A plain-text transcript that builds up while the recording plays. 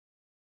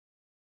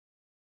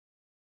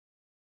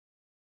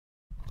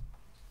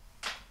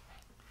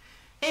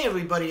Hey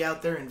everybody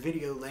out there in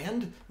video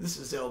land, this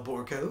is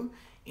Borko,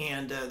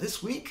 and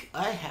this week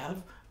I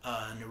have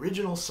an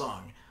original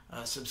song.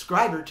 A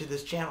subscriber to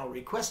this channel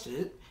requested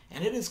it,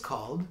 and it is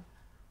called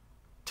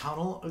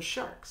Tunnel of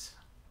Sharks.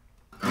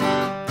 In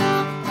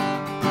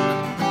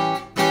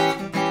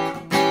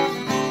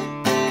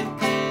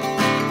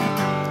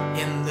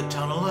the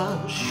tunnel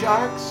of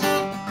sharks,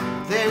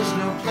 there's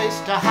no place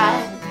to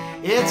hide.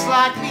 It's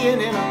like being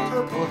in a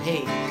purple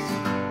haze.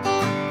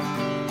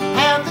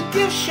 And the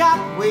gift shop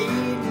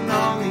waiting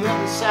on the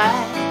other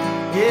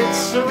side, it's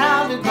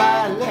surrounded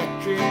by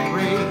electric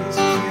rays.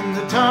 In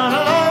the tunnel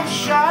of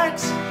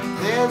sharks,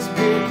 there's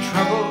big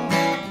trouble,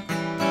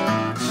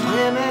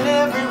 swimming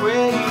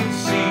everywhere you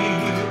see.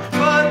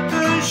 But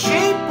the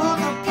shape of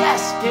the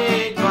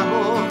plastic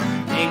bubble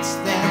makes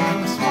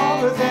them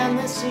smaller than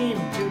they seem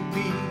to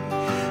be.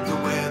 The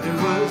weather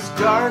was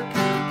dark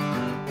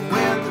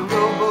when the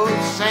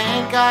rowboat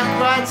sank. I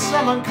cried,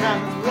 someone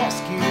come and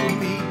rescue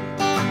me.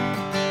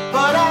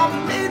 But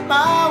I made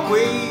my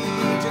way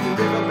to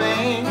the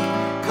riverbank,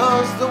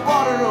 'cause the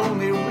water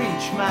only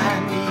reached my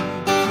knee.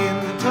 In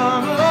the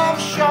tunnel of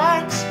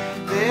sharks,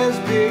 there's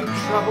big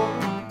trouble,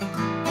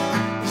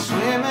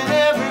 swimming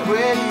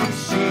everywhere you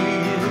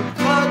see.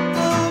 But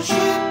the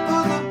shape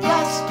of the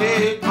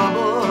plastic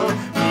bubble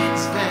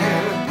makes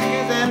them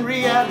bigger than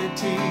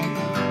reality.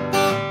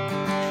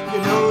 You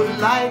know,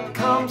 light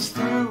comes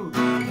through,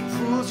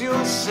 fools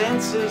your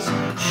senses,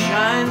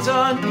 shines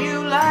on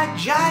you like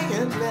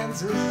giant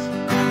lenses.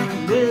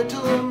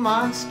 Little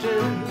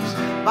monsters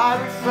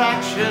by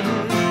refraction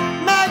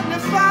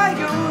magnify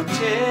your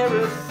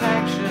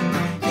terrifaction.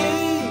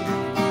 Hey,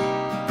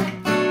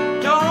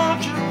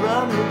 don't you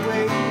run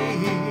away.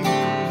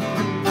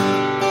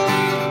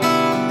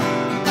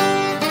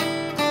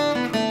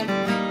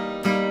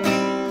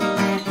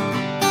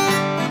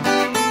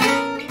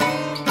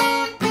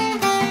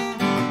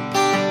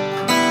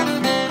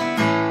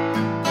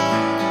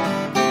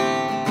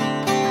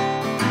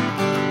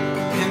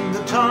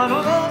 Tunnel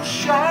of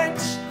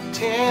sharks,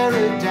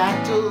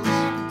 pterodactyls,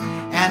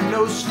 and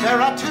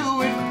Nosferatu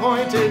with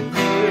pointed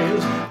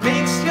ears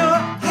makes your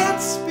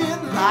head spin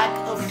like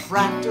a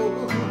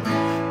fractal.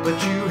 But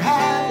you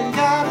haven't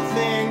got a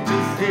thing to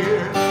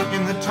fear.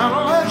 In the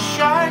tunnel of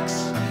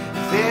sharks,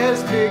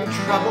 there's big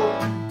trouble,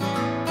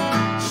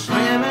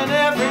 swimming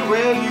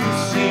everywhere you